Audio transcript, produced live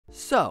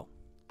So,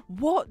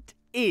 what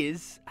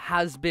is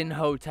Hazbin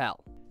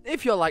Hotel?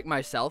 If you're like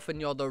myself and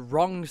you're the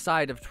wrong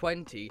side of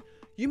 20,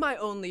 you might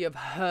only have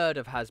heard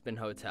of Hazbin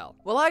Hotel.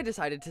 Well, I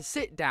decided to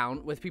sit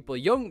down with people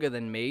younger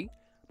than me,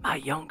 my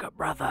younger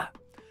brother,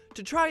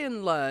 to try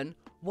and learn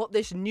what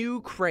this new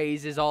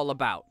craze is all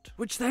about.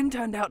 Which then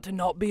turned out to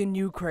not be a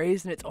new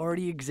craze, and it's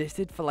already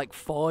existed for like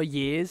 4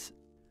 years.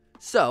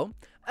 So,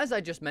 as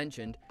I just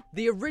mentioned,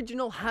 the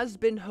original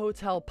Hazbin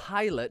Hotel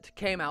pilot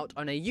came out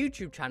on a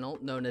YouTube channel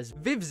known as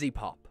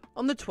vivziepop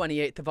on the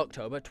 28th of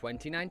October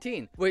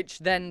 2019, which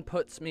then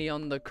puts me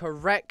on the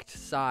correct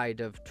side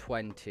of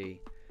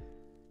 20.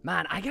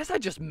 Man, I guess I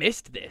just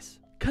missed this.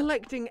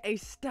 Collecting a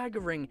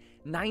staggering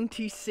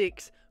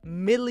 96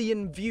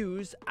 million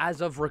views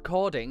as of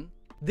recording,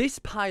 this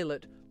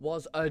pilot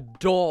was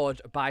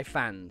adored by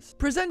fans.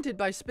 Presented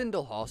by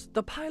Spindlehorse,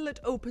 the pilot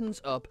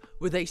opens up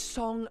with a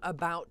song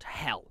about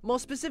hell. More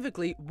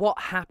specifically, what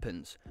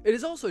happens. It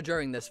is also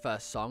during this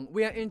first song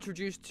we are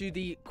introduced to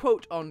the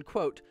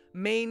quote-unquote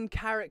main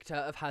character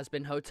of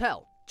Hazbin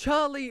Hotel,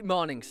 Charlie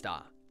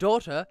Morningstar,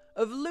 daughter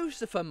of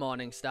Lucifer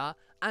Morningstar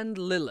and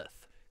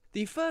Lilith,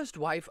 the first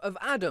wife of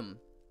Adam,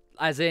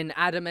 as in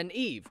Adam and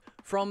Eve,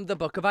 from the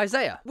book of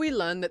Isaiah. We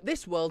learn that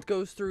this world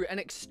goes through an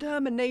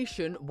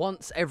extermination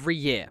once every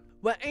year,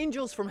 where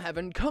angels from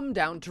heaven come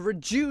down to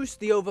reduce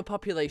the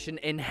overpopulation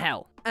in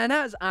hell. And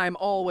as I'm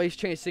Always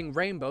Chasing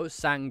Rainbows,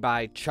 sang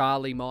by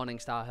Charlie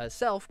Morningstar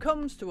herself,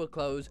 comes to a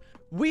close,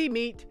 we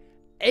meet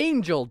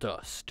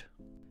Angeldust,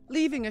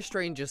 leaving a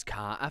stranger's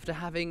car after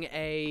having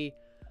a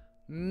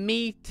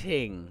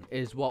meeting,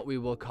 is what we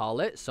will call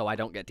it, so I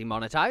don't get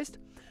demonetized.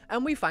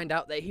 And we find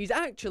out that he's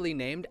actually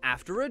named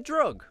after a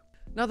drug.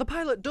 Now, the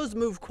pilot does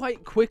move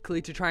quite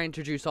quickly to try and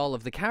introduce all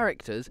of the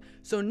characters,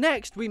 so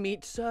next we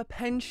meet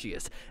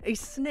Serpentius, a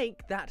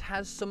snake that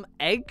has some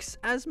eggs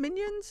as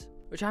minions,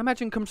 which I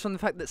imagine comes from the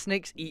fact that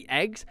snakes eat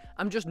eggs.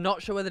 I'm just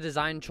not sure where the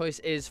design choice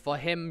is for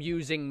him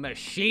using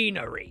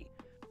machinery,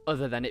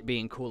 other than it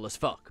being cool as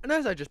fuck. And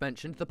as I just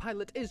mentioned, the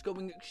pilot is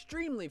going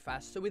extremely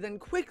fast, so we then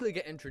quickly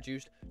get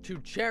introduced to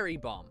Cherry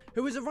Bomb,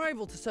 who is a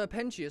rival to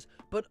Serpentius,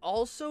 but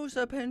also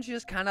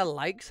Serpentius kinda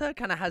likes her,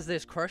 kinda has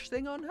this crush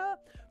thing on her,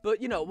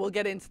 but you know, we'll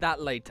get into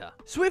that later.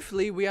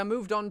 Swiftly, we are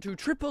moved on to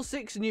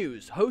 666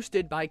 News,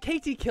 hosted by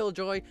Katie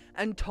Killjoy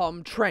and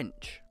Tom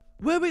Trench,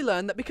 where we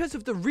learn that because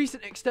of the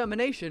recent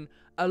extermination,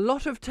 a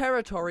lot of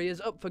territory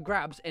is up for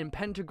grabs in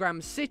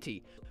Pentagram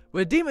City,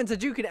 where demons are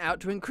duking it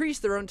out to increase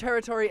their own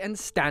territory and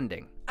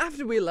standing.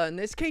 After we learn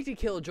this, Katie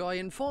Killjoy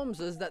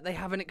informs us that they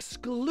have an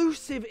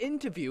exclusive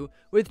interview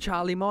with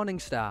Charlie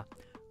Morningstar.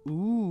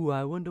 Ooh,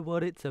 I wonder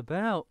what it's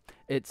about.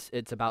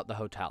 It's about the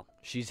hotel.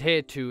 She's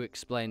here to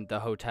explain the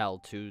hotel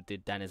to the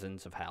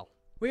denizens of hell.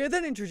 We are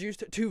then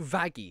introduced to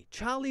Vaggie,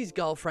 Charlie's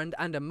girlfriend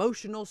and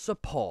emotional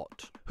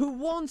support, who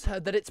warns her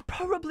that it's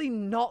probably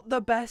not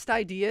the best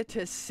idea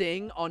to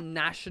sing on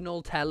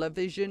national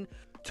television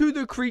to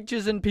the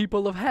creatures and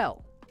people of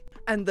hell.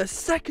 And the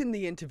second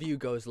the interview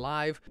goes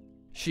live,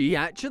 she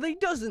actually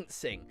doesn't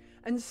sing,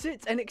 and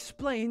sits and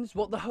explains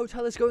what the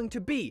hotel is going to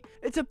be.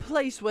 It's a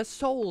place where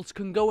souls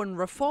can go and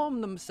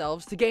reform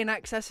themselves to gain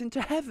access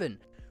into heaven,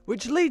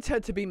 which leads her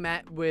to be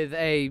met with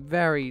a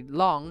very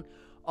long,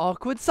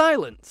 awkward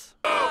silence.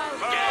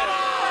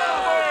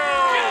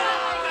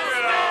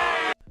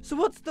 So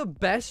what's the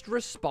best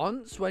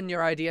response when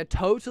your idea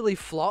totally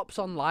flops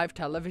on live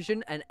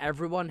television and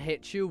everyone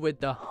hits you with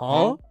the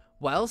huh?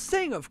 Well,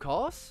 sing, of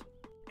course.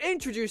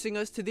 Introducing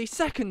us to the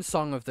second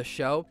song of the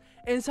show,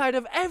 Inside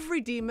of Every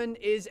Demon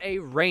is a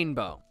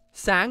Rainbow,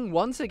 sang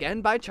once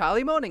again by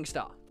Charlie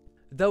Morningstar.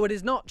 Though it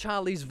is not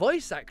Charlie's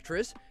voice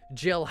actress,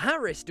 Jill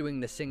Harris, doing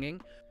the singing,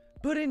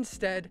 but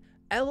instead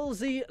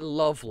Elsie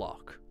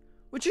Lovelock,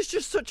 which is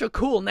just such a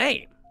cool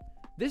name.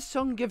 This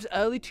song gives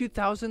early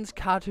 2000s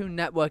Cartoon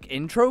Network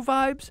intro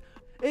vibes.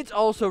 It's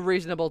also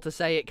reasonable to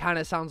say it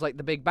kinda sounds like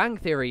the Big Bang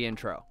Theory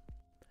intro.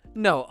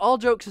 No, all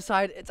jokes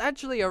aside, it's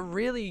actually a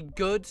really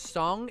good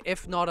song,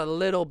 if not a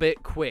little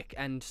bit quick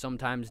and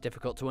sometimes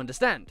difficult to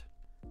understand.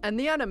 And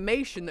the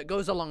animation that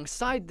goes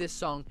alongside this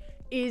song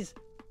is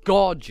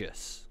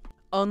gorgeous.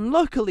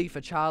 Unluckily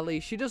for Charlie,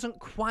 she doesn't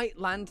quite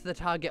land the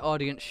target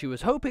audience she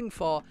was hoping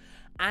for,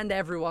 and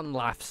everyone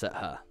laughs at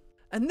her.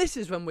 And this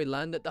is when we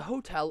learn that the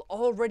hotel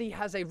already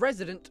has a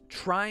resident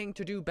trying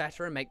to do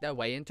better and make their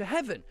way into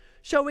heaven,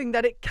 showing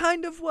that it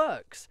kind of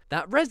works.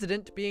 That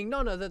resident being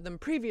none other than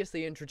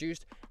previously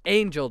introduced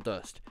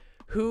Angeldust,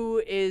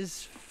 who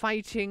is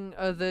fighting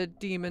other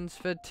demons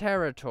for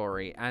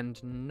territory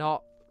and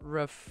not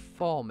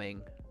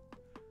reforming.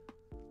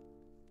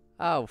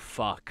 Oh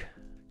fuck.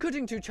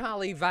 Cutting to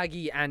Charlie,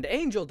 Vaggie and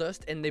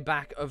Angeldust in the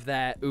back of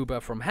their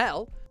Uber from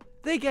hell,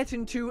 they get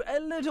into a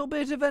little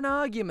bit of an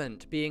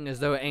argument, being as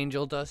though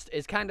Angeldust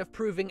is kind of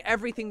proving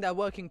everything they're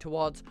working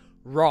towards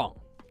wrong.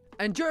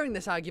 And during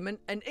this argument,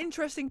 an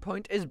interesting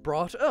point is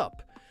brought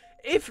up.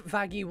 If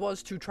Vaggie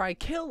was to try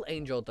kill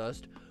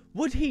Angeldust,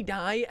 would he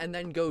die and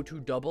then go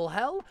to double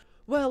hell?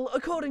 Well,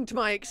 according to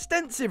my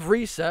extensive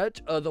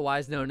research,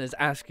 otherwise known as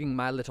asking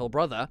my little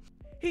brother,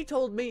 He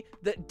told me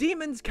that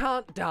demons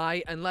can't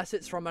die unless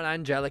it's from an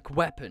angelic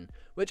weapon,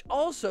 which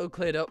also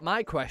cleared up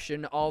my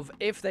question of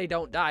if they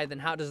don't die, then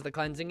how does the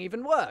cleansing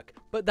even work?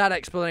 But that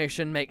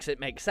explanation makes it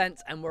make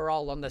sense, and we're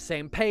all on the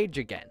same page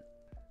again.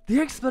 The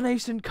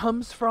explanation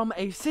comes from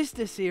a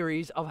sister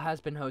series of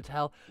Hazbin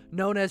Hotel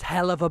known as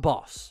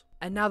Helluvaboss.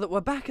 And now that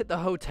we're back at the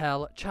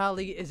hotel,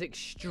 Charlie is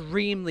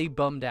extremely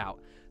bummed out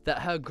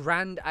that her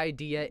grand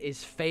idea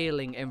is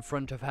failing in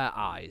front of her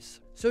eyes.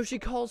 So she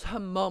calls her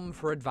mum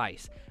for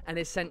advice and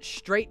is sent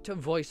straight to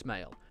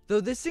voicemail, though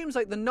this seems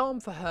like the norm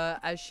for her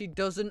as she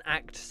doesn't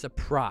act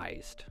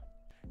surprised.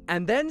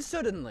 And then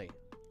suddenly,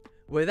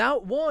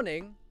 without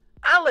warning,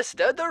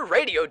 Alistair the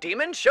radio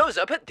demon shows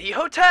up at the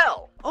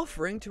hotel,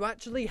 offering to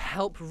actually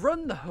help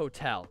run the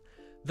hotel.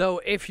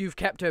 Though if you've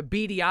kept a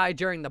beady eye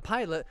during the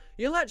pilot,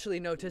 you'll actually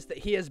notice that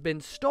he has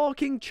been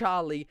stalking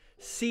Charlie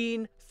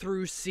scene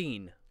through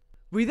scene.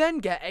 We then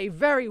get a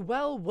very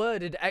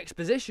well-worded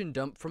exposition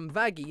dump from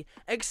Vaggie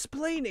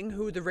explaining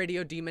who the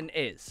radio demon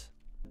is.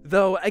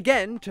 Though,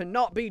 again, to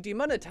not be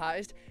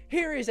demonetized,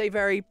 here is a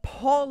very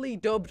poorly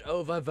dubbed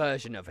over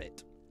version of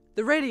it.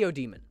 The radio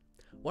demon,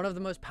 one of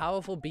the most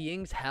powerful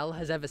beings Hell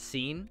has ever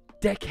seen.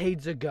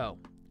 Decades ago,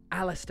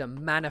 Alistair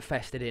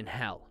manifested in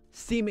Hell,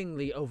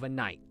 seemingly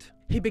overnight.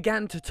 He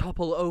began to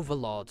topple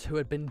overlords who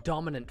had been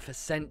dominant for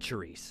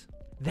centuries.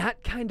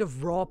 That kind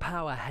of raw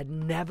power had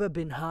never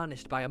been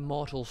harnessed by a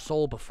mortal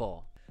soul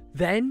before.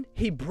 Then,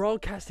 he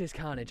broadcast his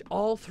carnage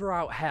all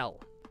throughout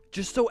Hell,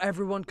 just so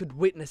everyone could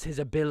witness his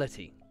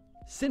ability.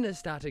 Sinners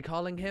started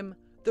calling him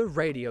the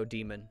Radio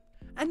Demon.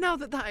 And now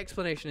that that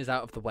explanation is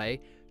out of the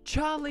way,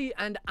 Charlie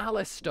and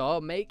Alistair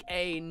make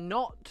a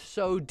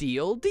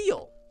not-so-deal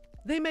deal.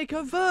 They make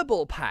a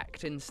verbal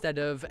pact instead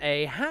of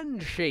a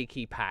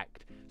handshaky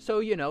pact, so,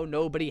 you know,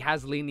 nobody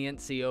has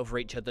leniency over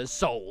each other's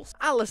souls.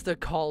 Alistair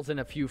calls in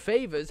a few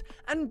favors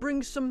and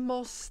brings some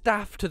more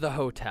staff to the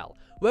hotel,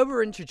 where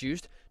we're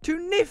introduced to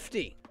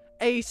Nifty,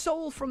 a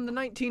soul from the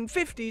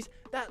 1950s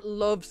that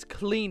loves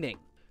cleaning.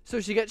 So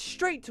she gets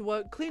straight to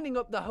work cleaning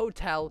up the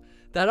hotel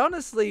that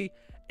honestly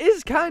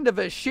is kind of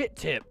a shit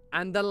tip.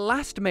 And the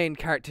last main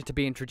character to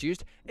be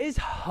introduced is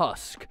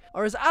Husk,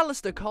 or as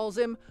Alistair calls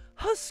him,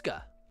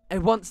 Husker. A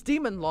once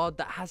demon lord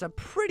that has a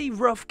pretty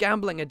rough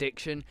gambling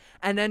addiction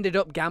and ended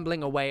up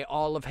gambling away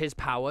all of his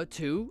power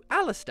to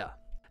Alistair.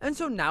 And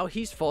so now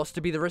he's forced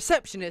to be the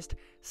receptionist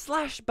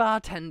 /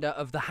 bartender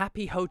of the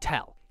Happy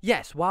Hotel.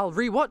 Yes, while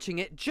rewatching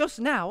it just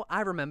now,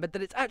 I remembered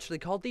that it's actually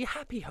called the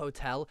Happy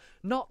Hotel,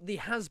 not the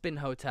Hazbin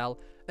Hotel,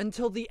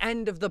 until the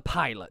end of the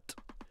pilot.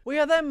 We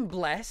are then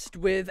blessed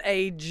with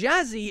a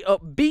jazzy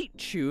upbeat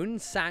tune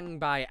sang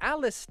by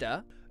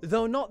Alistair,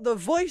 though not the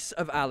voice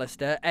of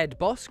Alistair, Ed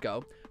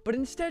Bosco, but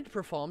instead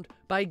performed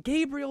by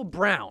Gabriel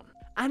Brown.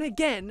 And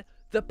again,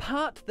 the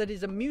part that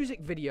is a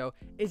music video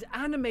is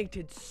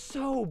animated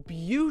so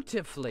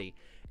beautifully.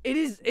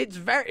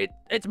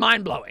 It's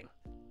mind-blowing.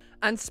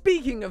 And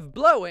speaking of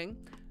blowing,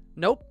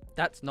 nope,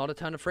 that's not a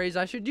turn of phrase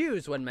I should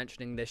use when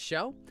mentioning this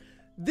show.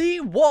 The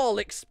wall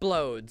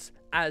explodes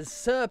as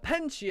Sir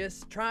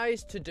Pentious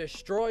tries to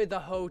destroy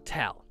the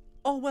hotel.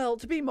 Or well,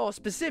 to be more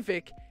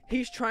specific,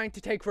 he's trying to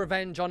take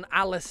revenge on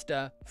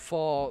Alistair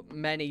for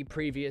many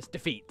previous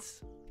defeats.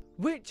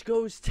 Which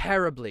goes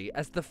terribly,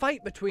 as the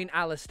fight between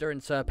Alistair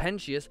and Sir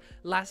Pentious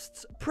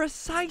lasts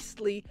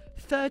precisely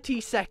 30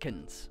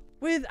 seconds,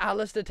 with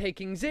Alistair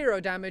taking 0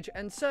 damage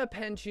and Sir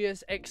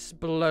Pentious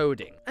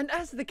exploding. And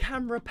as the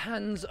camera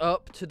pans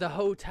up to the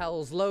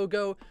hotel's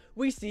logo,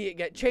 we see it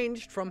get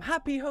changed from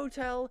Happy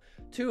Hotel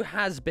to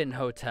Hazbin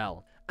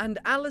Hotel, and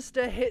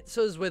Alistair hits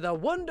us with a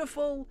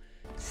wonderful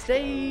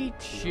 "Stay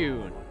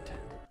tuned."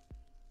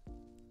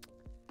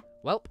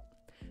 Well,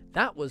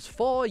 that was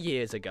 4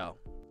 years ago.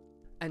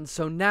 And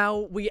so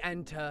now we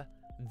enter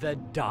the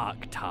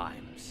dark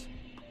times.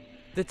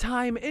 The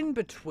time in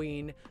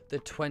between the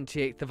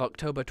 28th of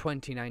October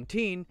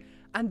 2019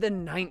 and the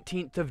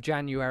 19th of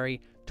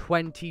January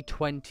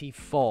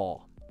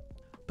 2024.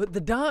 But the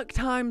dark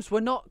times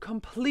were not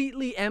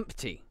completely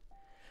empty,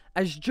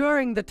 as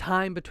during the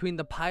time between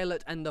the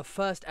pilot and the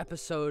first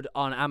episode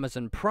on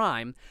Amazon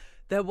Prime,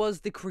 there was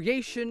the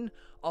creation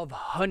of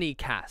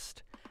Honeycast,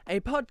 a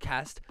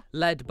podcast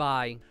led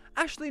by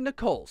Ashley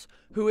Nichols,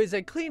 who is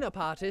a cleanup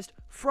artist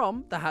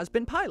from the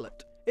Hazbin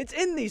pilot. It's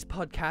in these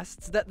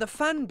podcasts that the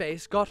fan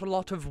base got a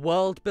lot of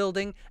world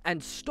building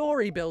and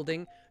story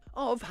building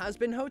of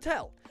Hazbin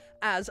Hotel,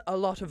 as a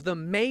lot of the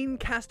main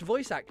cast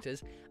voice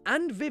actors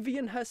and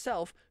Vivian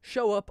herself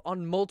show up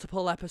on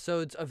multiple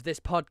episodes of this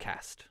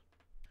podcast.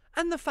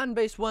 And the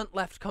fanbase weren't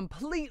left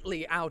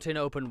completely out in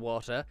open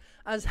water,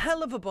 as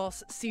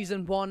Helluvaboss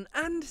Season 1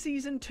 and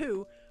Season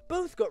 2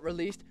 both got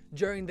released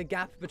during the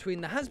gap between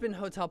the Hazbin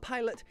Hotel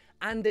pilot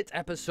and its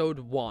Episode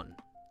 1.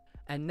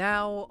 And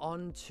now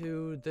on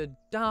to the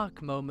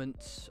dark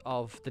moments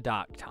of the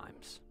dark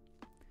times.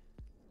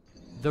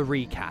 The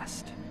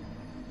recast.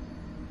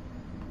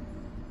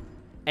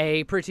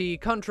 A pretty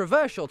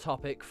controversial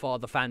topic for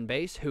the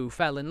fanbase who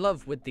fell in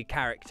love with the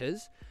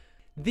characters.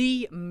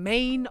 The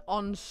main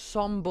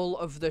ensemble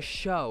of the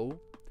show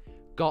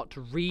got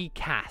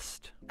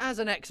recast. As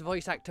an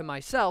ex-voice actor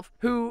myself,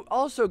 who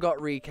also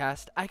got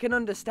recast, I can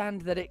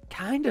understand that it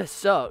kinda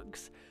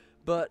sucks.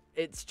 But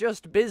it's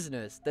just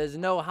business. There's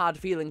no hard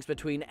feelings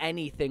between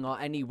anything or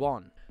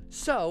anyone.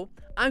 So,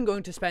 I'm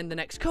going to spend the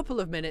next couple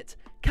of minutes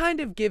kind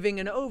of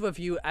giving an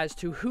overview as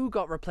to who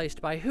got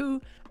replaced by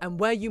who and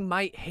where you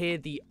might hear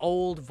the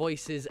old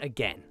voices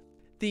again.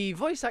 The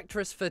voice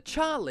actress for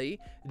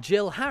Charlie,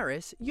 Jill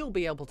Harris, you'll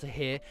be able to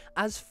hear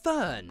as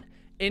Fern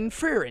in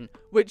Frieren,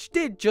 which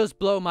did just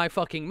blow my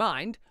fucking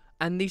mind,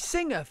 and the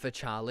singer for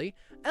Charlie,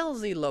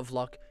 Elsie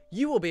Lovelock,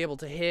 you will be able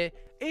to hear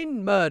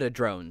in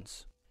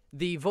Murderdrones.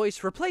 The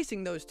voice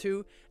replacing those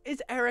two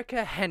is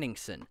Erica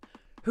Henningsen,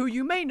 who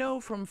you may know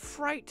from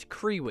Fright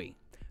Creewee.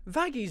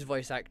 Vaggy's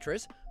voice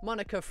actress,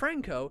 Monica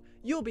Franco,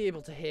 you'll be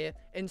able to hear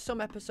in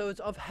some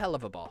episodes of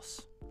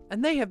Helluvaboss.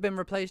 And they have been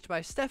replaced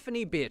by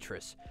Stephanie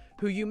Beatrice,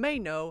 who you may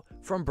know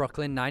from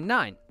Brooklyn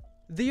Nine-Nine.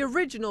 The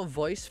original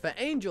voice for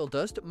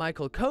Angeldust,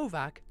 Michael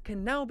Kovac,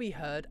 can now be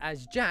heard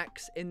as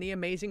Jax in The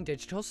Amazing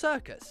Digital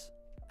Circus.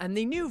 And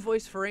the new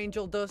voice for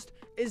Angeldust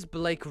is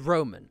Blake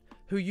Roman,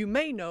 who you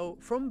may know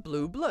from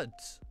Blue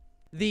Bloods.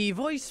 The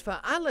voice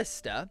for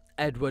Alistair,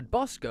 Edward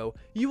Bosco,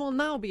 you will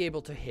now be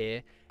able to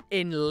hear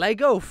in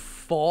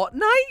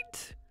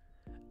Legofortnite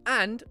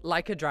and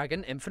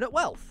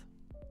likeadragoninfinitewealth.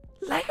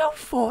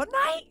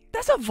 Legofortnite?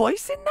 There's a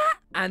voice in that?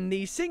 And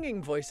the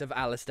singing voice of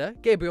Alistair,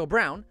 Gabriel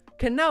Brown,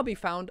 can now be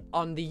found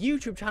on the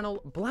YouTube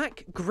channel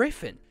Black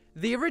Griffin.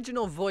 The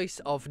original voice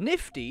of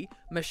Nifty,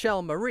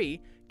 Michelle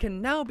Marie,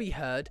 can now be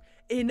heard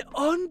in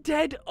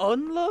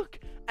Undeadunluck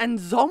and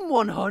Zom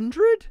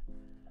 100?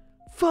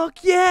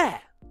 Fuck yeah!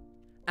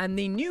 And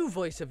the new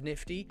voice of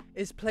Nifty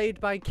is played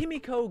by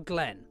Kimiko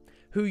Glenn,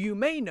 who you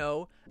may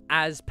know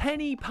as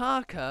Penny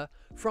Parker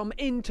from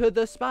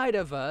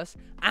Intothespiderverse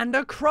and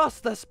Across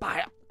the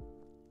Spider...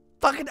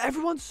 Fucking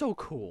everyone's so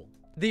cool.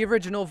 The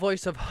original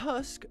voice of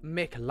Husk,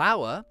 Mick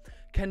Lauer,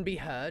 can be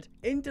heard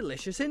in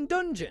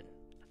Deliciousindungeon,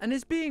 and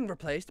is being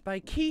replaced by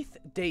Keith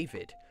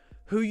David,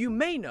 who you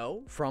may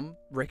know from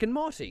Rick and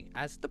Morty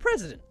as the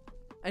President.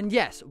 And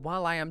yes,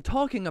 while I am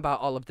talking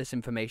about all of this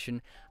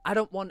information, I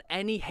don't want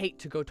any hate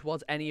to go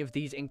towards any of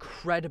these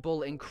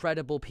incredible,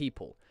 incredible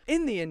people.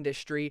 In the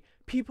industry,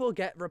 people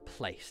get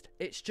replaced.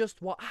 It's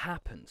just what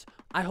happens.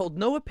 I hold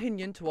no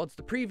opinion towards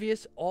the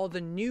previous or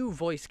the new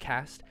voice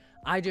cast.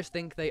 I just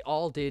think they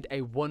all did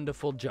a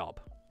wonderful job.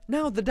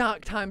 Now the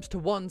dark times to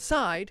one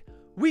side,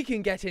 we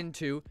can get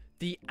into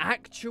the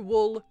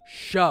actual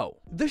show.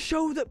 The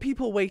show that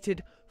people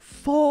waited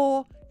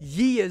 4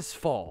 years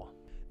for.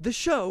 The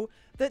show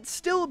that's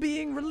still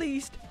being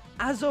released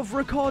as of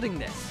recording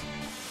this.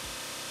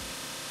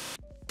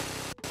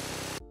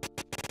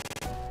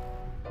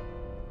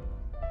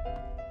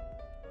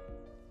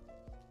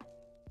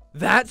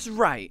 That's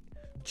right.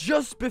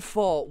 Just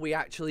before we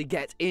actually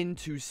get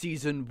into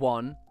season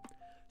 1,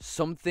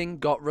 something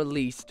got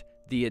released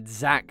the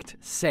exact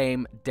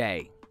same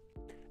day.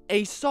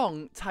 A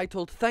song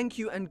titled Thank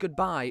You and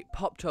Goodbye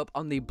popped up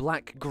on the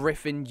Black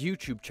Griffin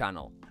YouTube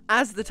channel.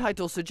 As the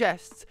title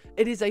suggests,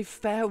 it is a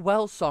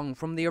farewell song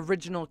from the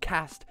original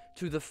cast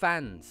to the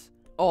fans.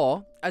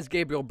 Or, as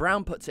Gabriel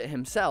Brown puts it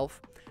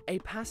himself, a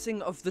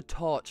passing of the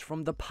torch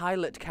from the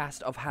pilot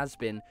cast of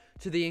Hazbin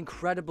to the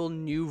incredible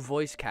new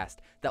voice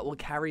cast that will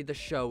carry the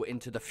show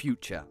into the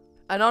future.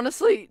 And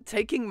honestly,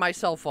 taking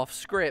myself off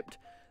script,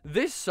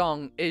 this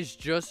song is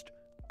just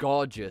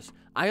gorgeous.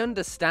 I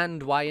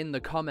understand why in the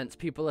comments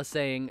people are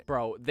saying,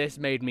 bro, this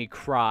made me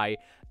cry,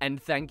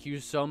 and thank you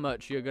so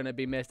much, you're gonna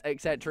be missed,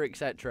 etc,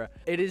 etc.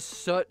 It is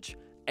such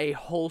a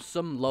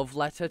wholesome love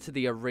letter to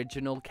the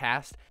original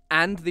cast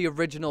and the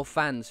original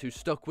fans who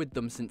stuck with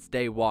them since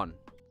day one.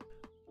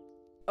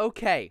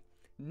 Okay,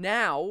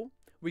 now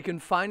we can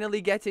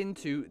finally get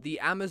into the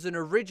Amazon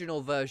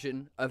original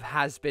version of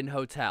Hazbin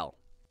Hotel.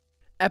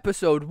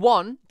 Episode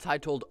 1,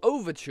 titled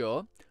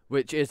Overture,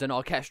 which is an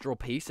orchestral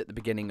piece at the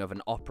beginning of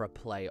an opera,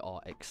 play,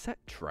 or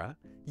etc.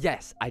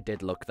 Yes, I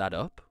did look that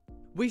up.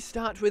 We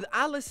start with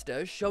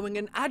Alistair showing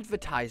an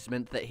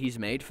advertisement that he's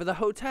made for the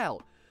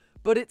hotel,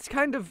 but it's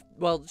kind of,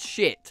 well,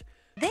 shit.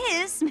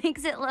 This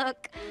makes it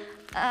look,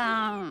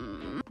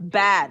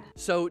 bad.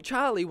 So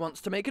Charlie wants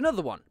to make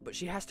another one, but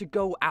she has to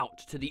go out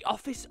to the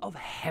Office of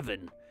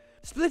Heaven,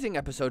 splitting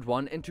episode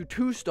 1 into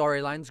 2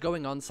 storylines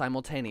going on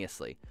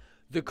simultaneously.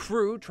 The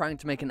crew trying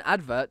to make an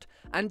advert,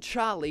 and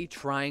Charlie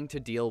trying to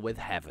deal with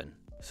heaven.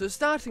 So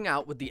starting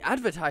out with the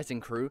advertising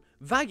crew,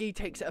 Vaggy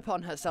takes it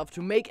upon herself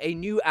to make a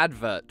new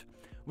advert,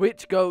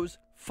 which goes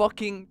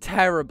fucking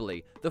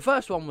terribly. The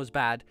first one was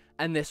bad,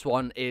 and this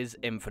one is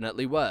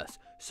infinitely worse.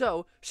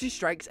 So she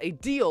strikes a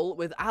deal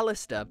with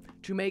Alistair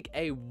to make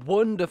a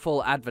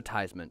wonderful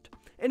advertisement,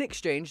 in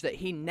exchange that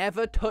he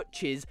never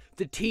touches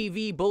the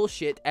TV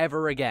bullshit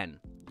ever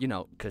again. You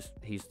know, because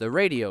he's the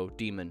radio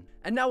demon.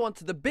 And now on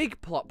to the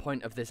big plot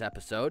point of this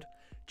episode.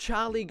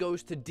 Charlie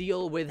goes to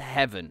deal with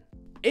heaven.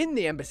 In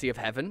the Embassy of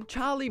Heaven,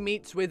 Charlie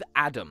meets with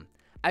Adam,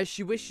 as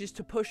she wishes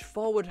to push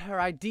forward her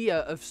idea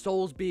of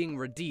souls being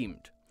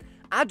redeemed.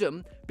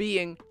 Adam,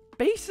 being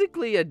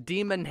basically a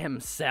demon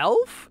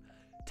himself,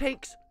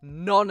 takes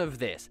none of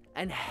this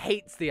and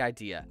hates the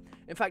idea.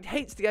 In fact,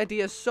 hates the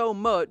idea so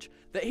much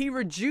that he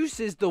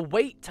reduces the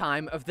wait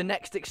time of the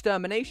next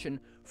extermination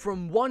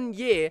from 1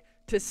 year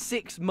to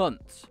 6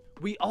 months.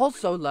 We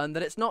also learn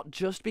that it's not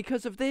just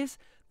because of this.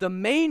 The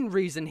main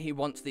reason he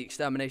wants the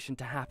extermination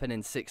to happen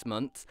in 6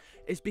 months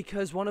is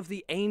because one of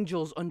the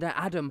angels under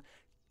Adam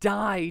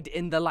died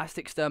in the last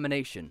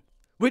extermination.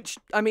 Which,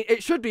 I mean,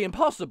 it should be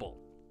impossible.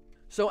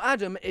 So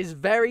Adam is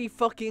very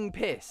fucking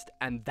pissed,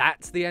 and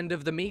that's the end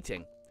of the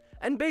meeting.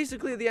 And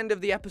basically the end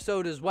of the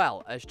episode as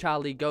well, as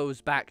Charlie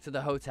goes back to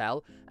the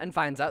hotel and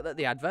finds out that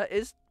the advert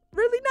is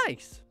really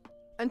nice.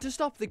 And to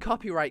stop the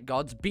copyright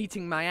gods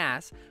beating my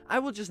ass, I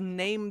will just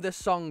name the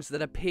songs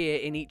that appear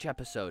in each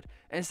episode,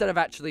 instead of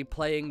actually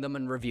playing them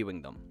and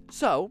reviewing them.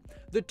 So,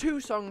 the 2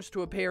 songs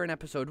to appear in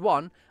episode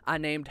 1 are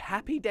named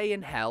Happy Day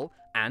in Hell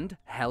and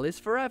Hell is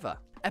Forever.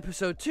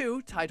 Episode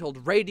 2,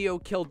 titled Radio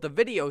Killed the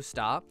Video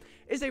Star,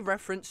 is a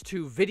reference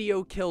to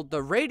Video Killed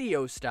the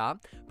Radio Star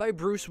by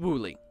Bruce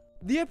Woolley.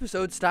 The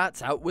episode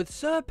starts out with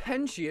Sir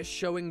Pentious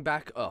showing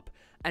back up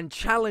and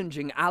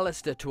challenging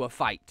Alistair to a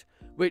fight,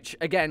 which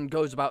again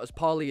goes about as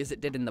poorly as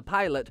it did in the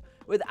pilot,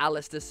 with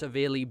Alistair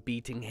severely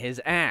beating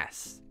his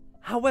ass.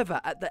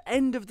 However, at the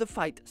end of the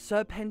fight,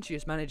 Sir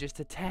Pentious manages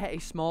to tear a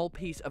small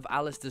piece of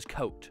Alistair's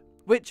coat,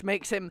 which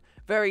makes him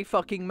very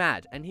fucking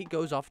mad, and he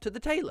goes off to the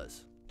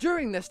tailor's.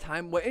 During this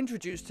time, we're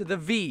introduced to the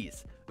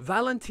V's,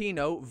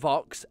 Valentino,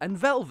 Vox, and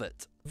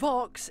Velvet.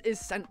 Vox is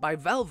sent by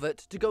Velvet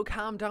to go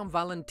calm down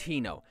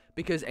Valentino,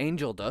 because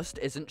Angeldust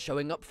isn't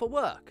showing up for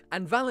work.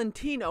 And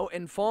Valentino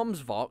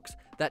informs Vox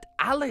that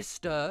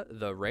Alistair,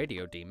 the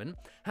radio demon,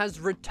 has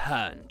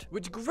returned,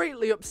 which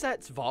greatly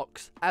upsets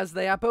Vox, as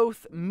they are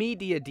both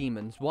media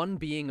demons, one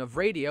being of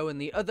radio and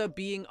the other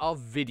being of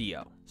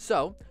video.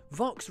 So,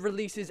 Vox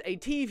releases a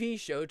TV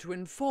show to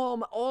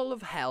inform all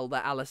of hell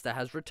that Alistair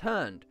has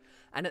returned.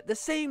 And at the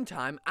same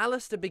time,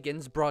 Alistair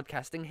begins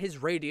broadcasting his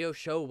radio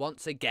show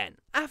once again.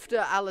 After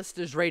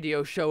Alistair's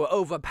radio show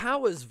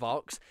overpowers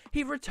Vox,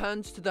 he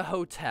returns to the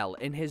hotel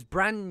in his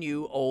brand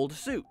new old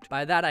suit.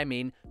 By that I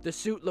mean, the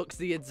suit looks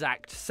the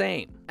exact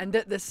same. And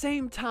at the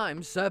same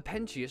time, Sir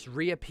Pentious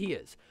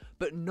reappears,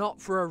 but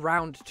not for a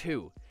round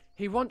 2.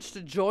 He wants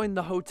to join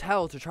the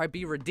hotel to try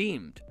be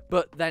redeemed,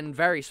 but then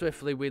very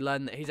swiftly we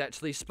learn that he's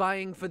actually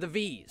spying for the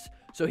V's.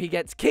 So he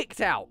gets kicked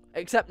out,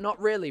 except not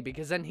really,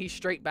 because then he's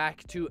straight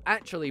back to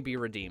actually be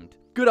redeemed.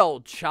 Good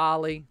old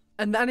Charlie.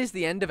 And that is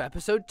the end of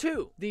episode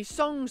 2. The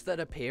songs that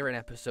appear in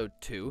episode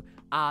 2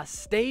 are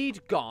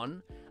Stayed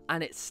Gone,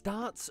 and it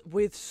starts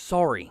with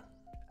Sorry.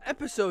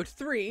 Episode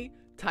 3,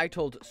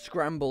 titled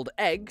Scrambled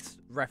Eggs,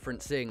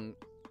 referencing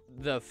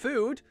the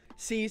food,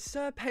 sees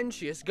Sir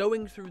Pentious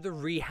going through the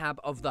rehab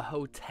of the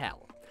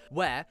hotel,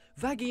 where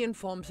Vaggie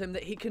informs him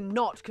that he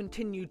cannot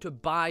continue to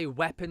buy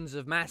weapons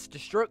of mass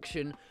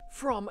destruction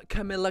from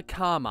Camilla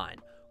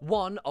Carmine,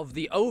 one of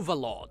the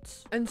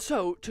overlords. And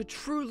so, to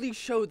truly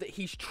show that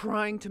he's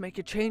trying to make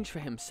a change for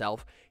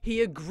himself,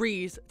 he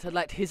agrees to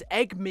let his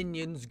egg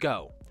minions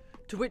go,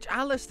 to which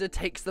Alistair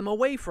takes them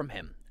away from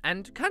him,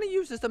 and kind of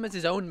uses them as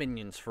his own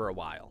minions for a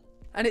while.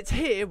 And it's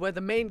here where the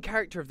main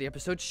character of the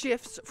episode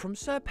shifts from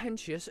Sir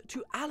Pentious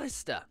to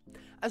Alistair,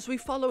 as we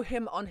follow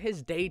him on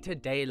his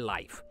day-to-day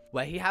life,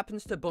 where he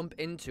happens to bump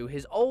into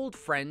his old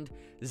friend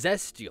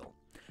Zestial,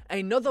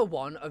 another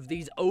one of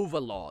these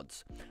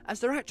overlords, as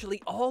they're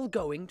actually all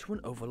going to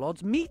an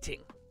overlord's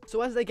meeting.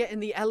 So as they get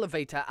in the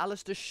elevator,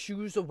 Alistair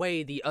shoos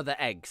away the other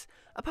eggs,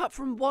 apart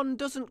from one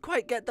doesn't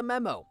quite get the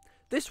memo.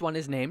 This one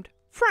is named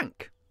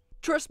Frank.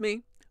 Trust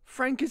me,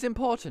 Frank is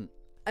important.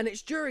 And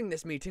it's during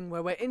this meeting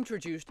where we're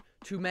introduced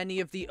to many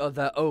of the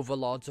other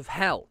overlords of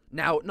hell.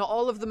 Now, not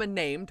all of them are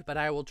named, but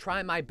I will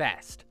try my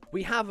best.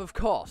 We have, of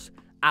course,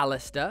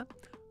 Alistair,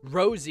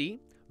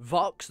 Rosie,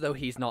 Vox, though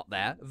he's not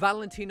there,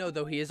 Valentino,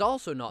 though he is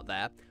also not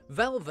there,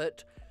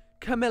 Velvet,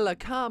 Camilla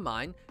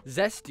Carmine,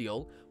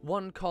 Zestial,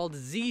 one called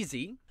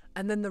Zizi,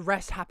 and then the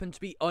rest happen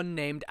to be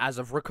unnamed as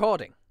of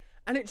recording.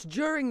 And it's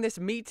during this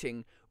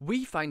meeting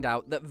we find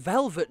out that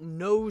Velvet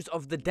knows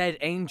of the dead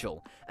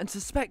angel and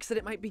suspects that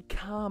it might be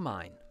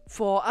Carmine.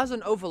 For as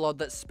an overlord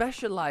that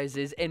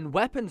specializes in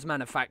weapons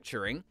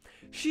manufacturing,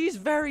 she's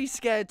very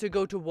scared to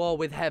go to war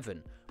with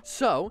heaven.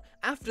 So,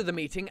 after the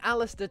meeting,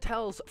 Alistair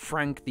tells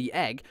Frank the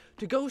Egg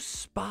to go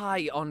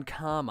spy on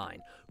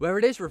Carmine, where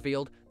it is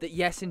revealed that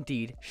yes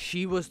indeed,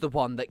 she was the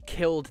one that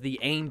killed the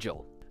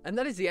angel. And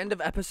that is the end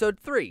of episode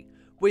 3,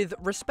 with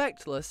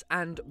Respectless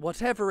and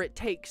Whatever It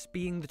Takes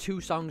being the 2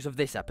 songs of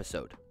this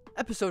episode.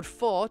 Episode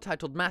 4,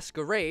 titled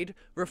Masquerade,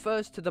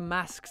 refers to the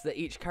masks that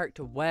each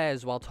character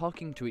wears while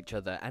talking to each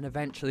other and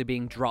eventually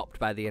being dropped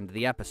by the end of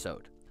the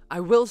episode. I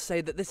will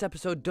say that this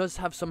episode does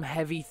have some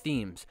heavy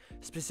themes,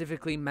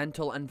 specifically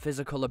mental and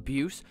physical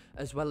abuse,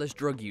 as well as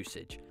drug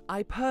usage.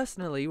 I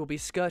personally will be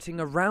skirting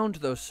around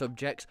those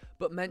subjects,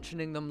 but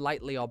mentioning them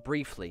lightly or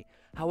briefly.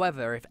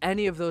 However, if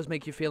any of those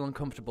make you feel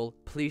uncomfortable,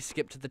 please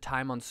skip to the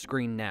time on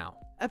screen now.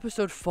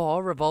 Episode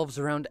 4 revolves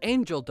around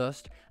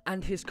Angeldust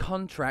and his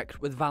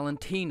contract with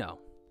Valentino.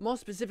 More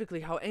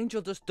specifically, how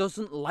Angeldust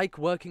doesn't like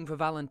working for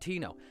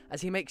Valentino,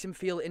 as he makes him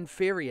feel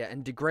inferior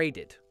and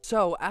degraded.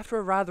 So, after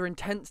a rather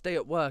intense day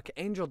at work,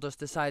 Angeldust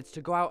decides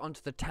to go out onto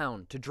the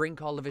town to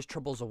drink all of his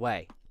troubles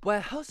away, where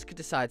Husk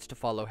decides to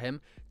follow him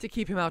to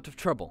keep him out of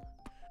trouble.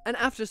 And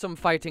after some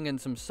fighting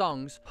and some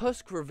songs,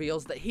 Husk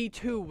reveals that he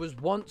too was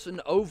once an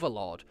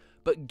overlord,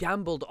 but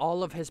gambled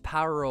all of his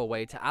power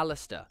away to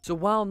Alistair. So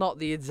while not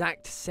the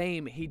exact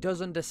same, he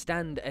does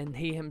understand, and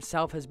he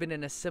himself has been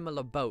in a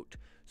similar boat.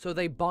 So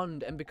they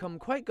bond and become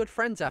quite good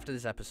friends after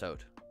this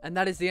episode. And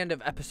that is the end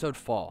of episode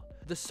 4.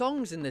 The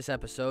songs in this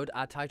episode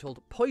are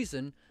titled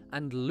Poison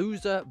and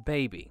Loser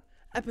Baby.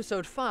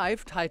 Episode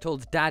 5,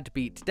 titled Dad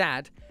Beat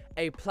Dad,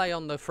 a play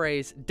on the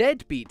phrase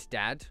Deadbeat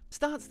Dad,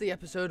 starts the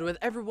episode with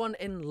everyone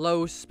in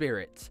low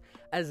spirits,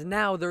 as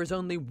now there is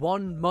only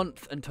 1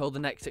 month until the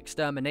next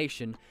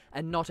extermination,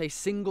 and not a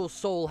single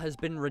soul has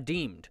been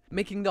redeemed,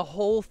 making the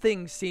whole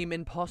thing seem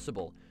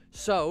impossible.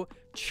 So,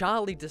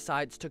 Charlie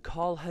decides to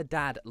call her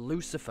dad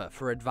Lucifer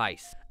for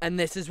advice. And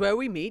this is where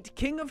we meet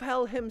King of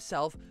Hell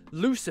himself,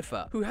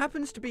 Lucifer, who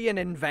happens to be an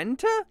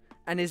inventor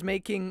and is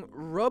making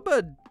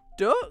rubber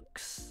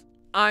ducks?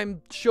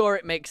 I'm sure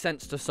it makes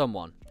sense to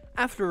someone.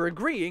 After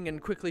agreeing and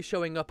quickly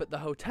showing up at the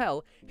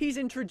hotel, he's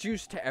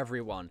introduced to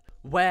everyone,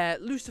 where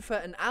Lucifer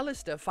and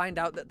Alistair find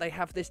out that they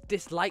have this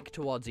dislike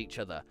towards each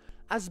other,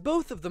 as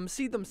both of them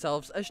see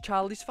themselves as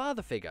Charlie's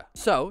father figure.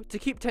 So, to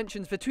keep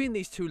tensions between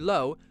these two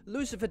low,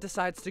 Lucifer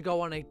decides to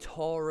go on a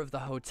tour of the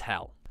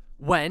hotel,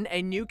 when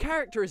a new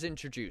character is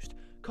introduced,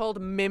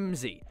 called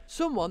Mimsy,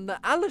 someone that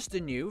Alistair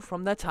knew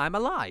from their time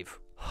alive.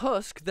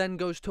 Husk then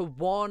goes to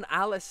warn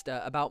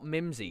Alistair about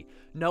Mimsy,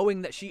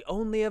 knowing that she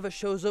only ever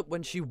shows up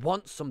when she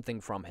wants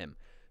something from him,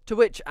 to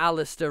which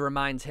Alistair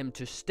reminds him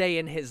to stay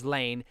in his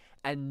lane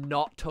and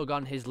not tug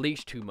on his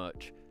leash too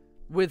much,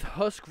 with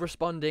Husk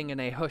responding in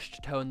a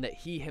hushed tone that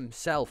he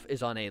himself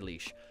is on a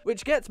leash,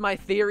 which gets my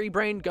theory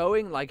brain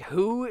going, like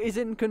who is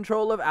in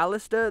control of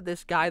Alistair,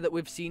 this guy that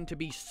we've seen to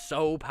be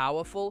so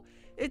powerful?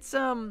 It's,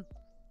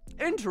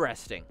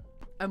 interesting.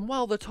 And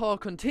while the tour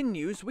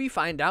continues, we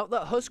find out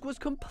that Husk was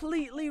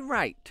completely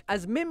right,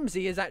 as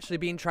Mimsy is actually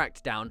being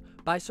tracked down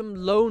by some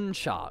loan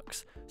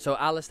sharks, so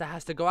Alistair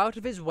has to go out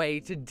of his way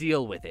to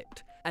deal with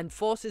it, and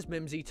forces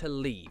Mimsy to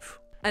leave.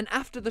 And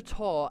after the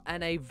tour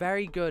and a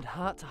very good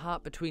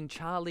heart-to-heart between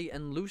Charlie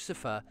and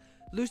Lucifer,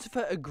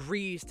 Lucifer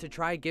agrees to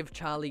try give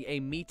Charlie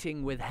a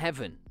meeting with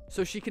Heaven,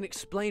 so she can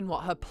explain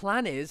what her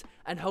plan is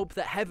and hope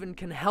that Heaven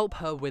can help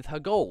her with her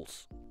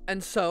goals.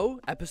 And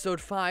so,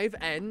 episode 5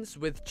 ends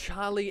with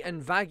Charlie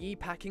and Vaggie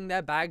packing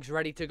their bags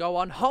ready to go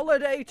on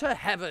holiday to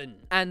heaven.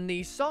 And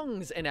the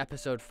songs in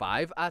episode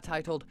 5 are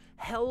titled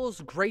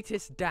Hell's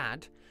Greatest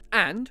Dad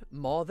and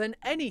More Than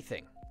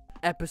Anything.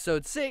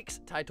 Episode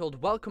 6,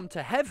 titled Welcome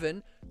to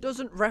Heaven,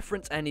 doesn't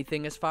reference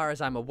anything as far as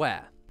I'm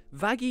aware.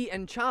 Vaggie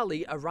and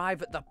Charlie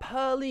arrive at the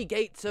pearly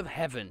gates of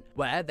heaven,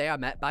 where they are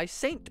met by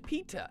Saint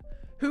Peter,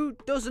 who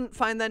doesn't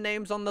find their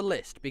names on the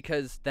list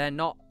because they're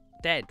not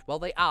dead. Well,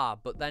 they are,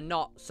 but they're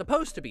not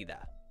supposed to be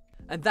there.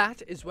 And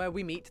that is where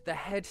we meet the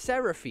head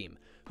seraphim,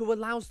 who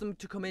allows them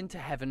to come into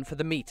heaven for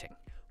the meeting.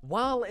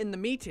 While in the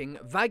meeting,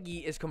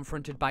 Vaggie is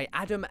confronted by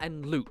Adam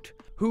and Lute,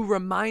 who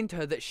remind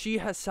her that she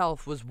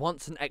herself was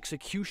once an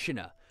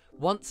executioner,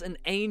 once an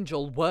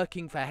angel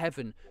working for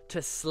heaven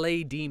to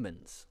slay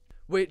demons.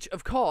 Which,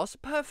 of course,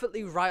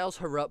 perfectly riles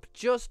her up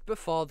just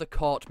before the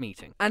court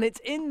meeting. And it's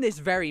in this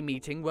very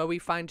meeting where we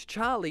find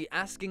Charlie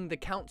asking the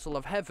Council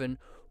of Heaven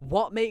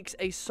what makes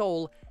a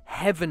soul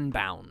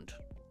heaven-bound.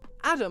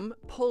 Adam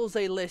pulls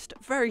a list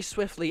very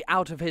swiftly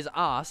out of his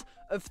arse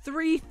of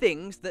 3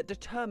 things that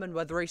determine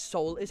whether a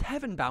soul is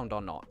heaven-bound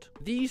or not.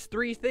 These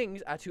 3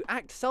 things are to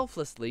act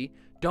selflessly,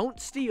 don't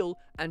steal,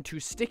 and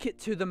to stick it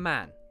to the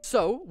man.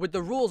 So, with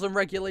the rules and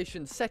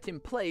regulations set in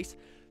place,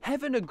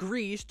 Heaven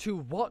agrees to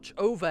watch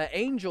over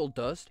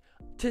Angeldust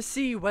to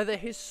see whether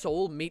his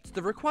soul meets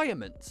the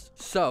requirements.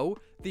 So,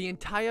 the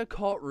entire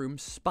courtroom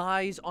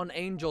spies on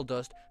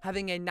Angeldust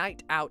having a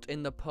night out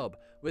in the pub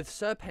with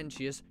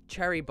Serpentius,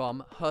 Cherry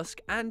Bomb, Husk,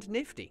 and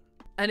Nifty.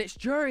 And it's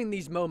during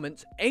these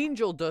moments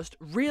Angeldust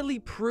really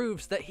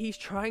proves that he's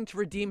trying to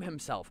redeem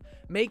himself,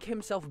 make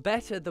himself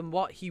better than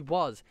what he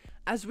was,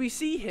 as we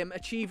see him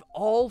achieve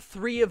all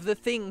 3 of the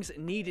things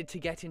needed to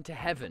get into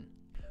heaven.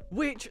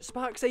 Which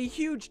sparks a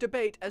huge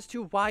debate as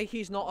to why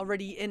he's not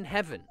already in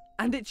heaven.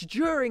 And it's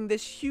during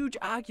this huge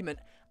argument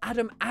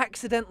Adam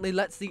accidentally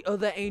lets the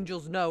other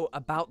angels know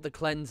about the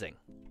cleansing.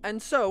 And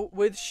so,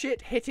 with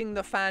shit hitting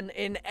the fan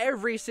in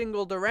every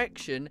single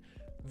direction,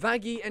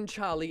 Vaggie and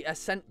Charlie are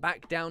sent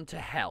back down to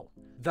hell.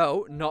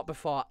 Though, not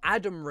before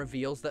Adam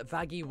reveals that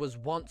Vaggie was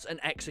once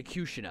an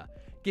executioner,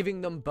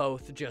 giving them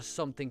both just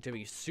something to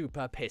be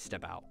super pissed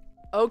about.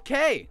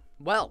 Okay,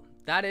 well,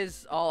 that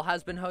is all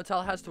Hazbin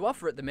Hotel has to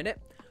offer at the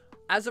minute.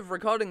 As of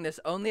recording this,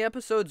 only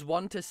episodes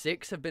 1 to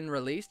 6 have been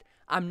released.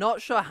 I'm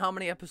not sure how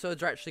many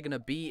episodes are actually going to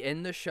be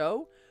in the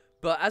show,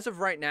 but as of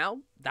right now,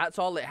 that's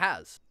all it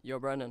has. Yo,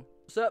 Brennan.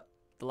 What's up?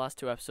 The last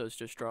 2 episodes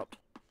just dropped.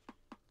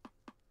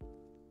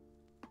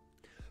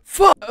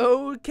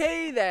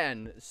 Okay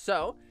then.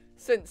 So,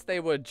 Since they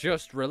were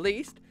just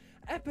released,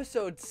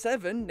 episode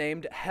 7,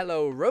 named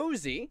Hello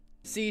Rosie,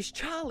 sees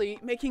Charlie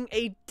making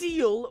a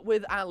deal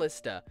with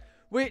Alistair,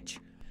 which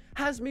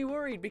has me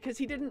worried because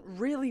he didn't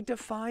really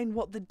define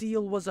what the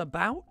deal was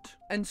about.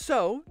 And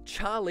so,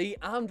 Charlie,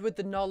 armed with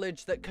the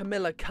knowledge that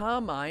Camilla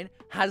Carmine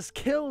has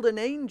killed an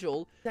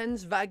angel,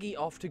 sends Vaggie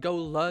off to go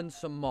learn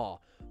some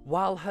more,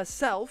 while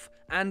herself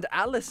and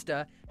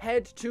Alistair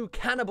head to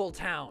Cannibal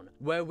Town,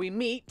 where we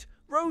meet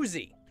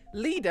Rosie,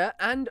 leader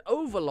and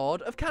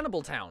overlord of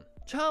Cannibal Town.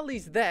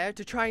 Charlie's there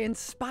to try and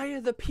inspire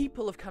the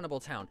people of Cannibal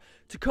Town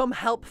to come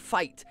help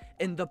fight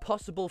in the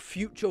possible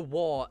future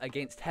war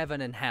against heaven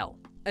and hell.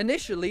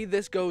 Initially,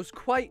 this goes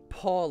quite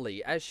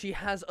poorly as she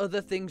has other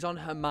things on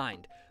her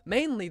mind,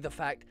 mainly the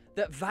fact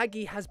that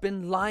Vaggie has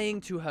been lying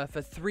to her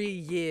for 3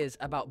 years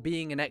about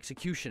being an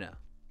executioner.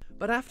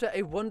 But after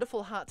a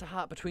wonderful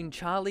heart-to-heart between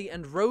Charlie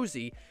and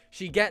Rosie,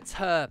 she gets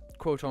her,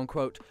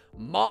 quote-unquote,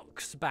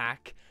 mocks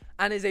back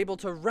and is able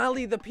to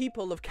rally the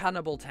people of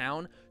Cannibal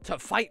Town to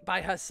fight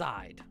by her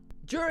side.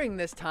 During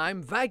this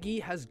time,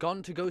 Vaggie has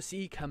gone to go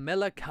see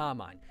Camilla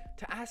Carmine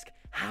to ask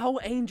how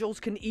angels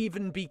can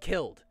even be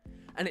killed.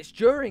 And it's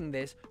during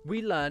this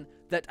we learn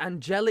that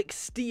angelic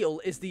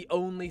steel is the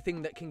only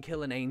thing that can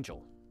kill an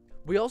angel.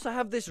 We also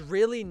have this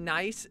really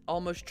nice,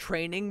 almost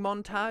training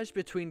montage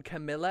between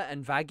Camilla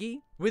and Vaggie,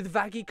 with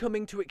Vaggie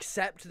coming to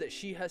accept that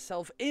she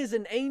herself is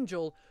an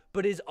angel,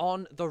 but is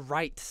on the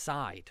right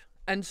side.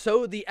 And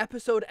so the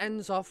episode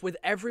ends off with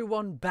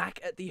everyone back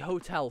at the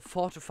hotel,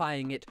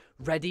 fortifying it,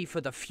 ready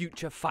for the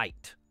future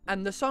fight.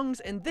 And the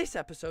songs in this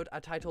episode are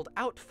titled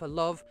Out for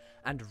Love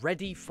and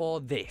Ready for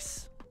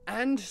This.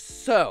 And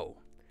so,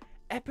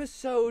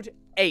 episode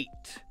 8.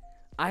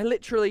 I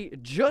literally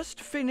just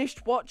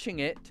finished watching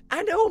it,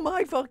 and oh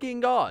my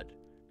fucking god,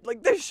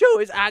 like, this show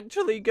is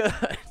actually good.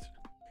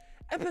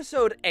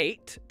 Episode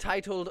 8,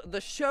 titled The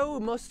Show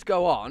Must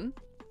Go On,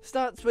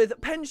 starts with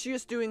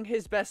Pensius doing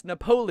his best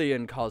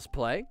Napoleon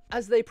cosplay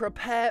as they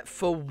prepare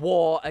for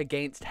war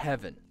against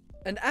heaven.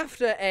 And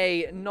after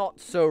a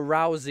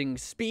not-so-rousing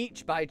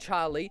speech by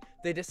Charlie,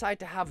 they decide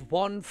to have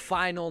one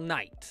final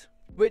night,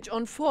 which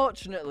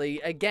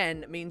unfortunately,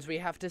 again, means we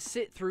have to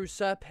sit through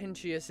Sir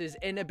Pensius's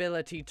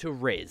inability to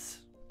riz.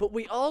 But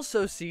we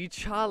also see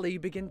Charlie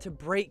begin to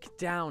break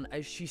down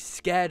as she's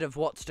scared of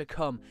what's to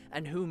come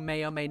and who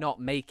may or may not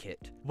make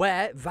it,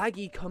 where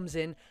Vaggie comes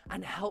in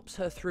and helps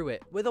her through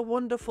it with a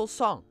wonderful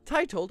song,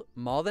 titled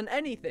More Than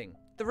Anything,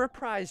 the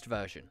reprised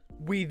version.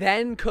 We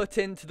then cut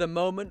into the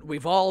moment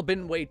we've all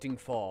been waiting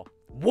for.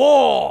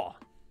 War!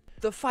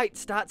 The fight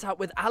starts out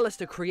with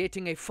Alistair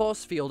creating a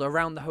force field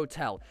around the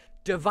hotel,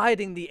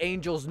 dividing the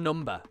angel's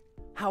number.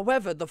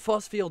 However, the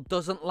force field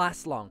doesn't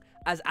last long,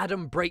 as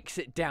Adam breaks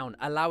it down,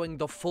 allowing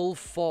the full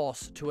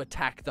force to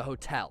attack the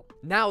hotel.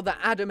 Now that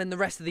Adam and the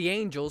rest of the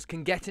angels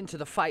can get into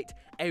the fight,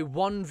 a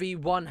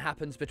 1v1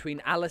 happens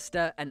between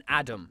Alistair and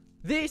Adam.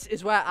 This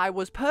is where I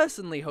was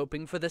personally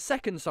hoping for the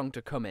second song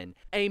to come in,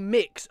 a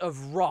mix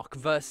of rock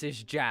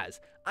versus jazz.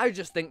 I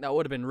just think that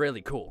would have been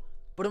really cool.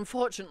 But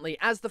unfortunately,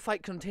 as the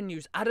fight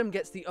continues, Adam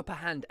gets the upper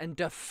hand and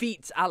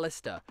defeats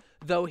Alistair,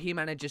 though he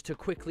manages to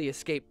quickly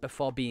escape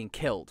before being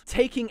killed.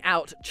 Taking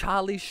out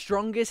Charlie's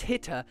strongest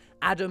hitter,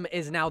 Adam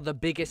is now the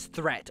biggest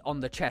threat on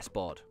the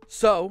chessboard.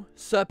 So,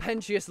 Sir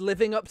Pensius,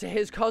 living up to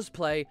his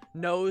cosplay,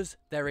 knows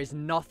there is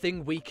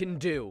nothing we can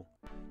do.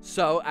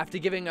 So, after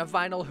giving a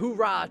final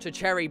hurrah to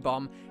Cherry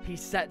Bomb, he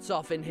sets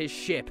off in his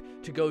ship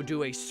to go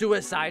do a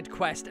suicide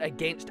quest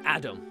against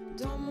Adam.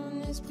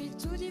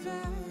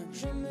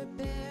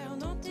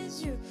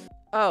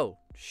 Oh,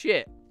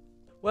 shit.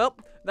 Well,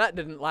 that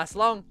didn't last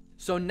long.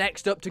 So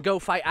next up to go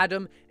fight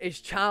Adam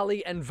is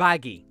Charlie and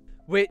Vaggie,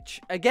 which,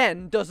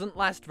 again, doesn't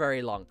last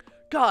very long.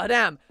 God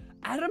damn,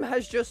 Adam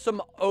has just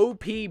some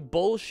OP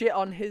bullshit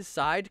on his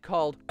side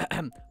called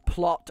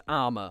plot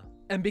armor.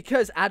 And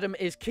because Adam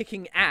is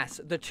kicking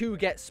ass, the two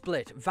get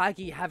split,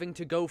 Vaggie having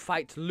to go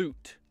fight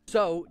Loot.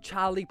 So,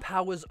 Charlie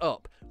powers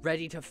up,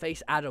 ready to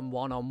face Adam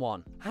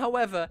one-on-one.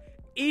 However,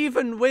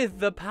 even with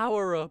the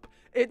power-up,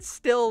 it's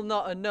still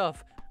not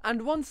enough.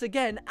 And once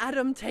again,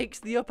 Adam takes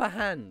the upper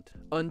hand.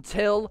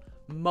 Until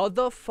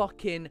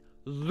motherfucking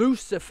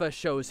Lucifer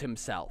shows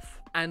himself.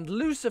 And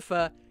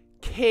Lucifer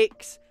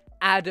kicks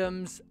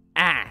Adam's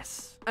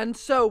ass. And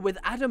so, with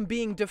Adam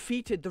being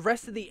defeated, the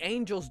rest of the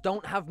angels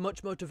don't have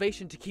much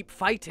motivation to keep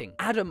fighting.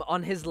 Adam,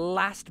 on his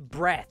last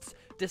breaths,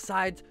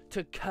 decides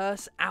to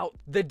curse out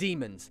the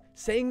demons,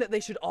 saying that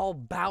they should all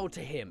bow to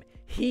him.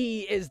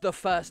 He is the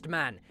first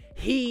man.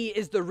 He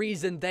is the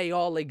reason they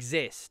all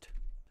exist.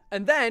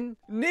 And then,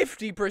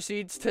 Nifty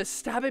proceeds to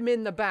stab him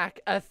in the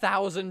back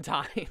 1,000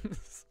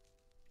 times.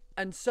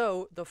 And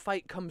so, the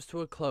fight comes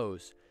to a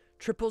close.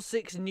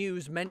 666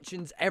 News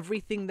mentions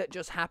everything that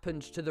just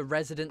happened to the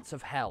residents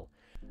of Hell.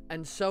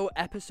 And so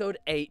episode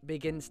 8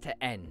 begins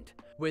to end,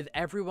 with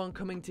everyone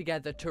coming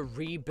together to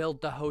rebuild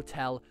the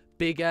hotel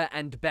bigger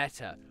and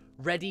better,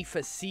 ready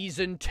for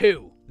season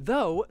 2.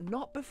 Though,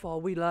 not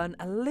before we learn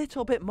a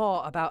little bit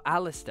more about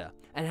Alistair,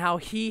 and how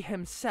he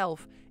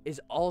himself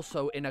is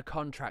also in a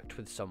contract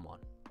with someone.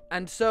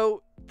 And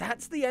so,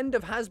 that's the end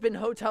of Hazbin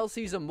Hotel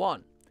Season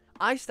 1.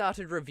 I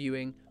started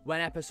reviewing when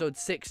episode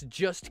 6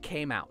 just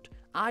came out.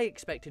 I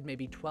expected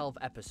maybe 12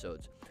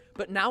 episodes.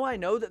 But now I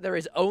know that there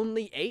is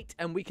only 8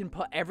 and we can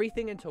put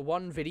everything into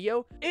one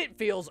video. It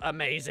feels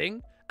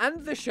amazing.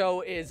 And the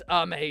show is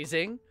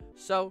amazing.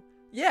 So,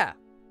 yeah,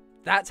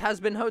 that's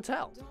Hazbin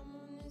Hotel.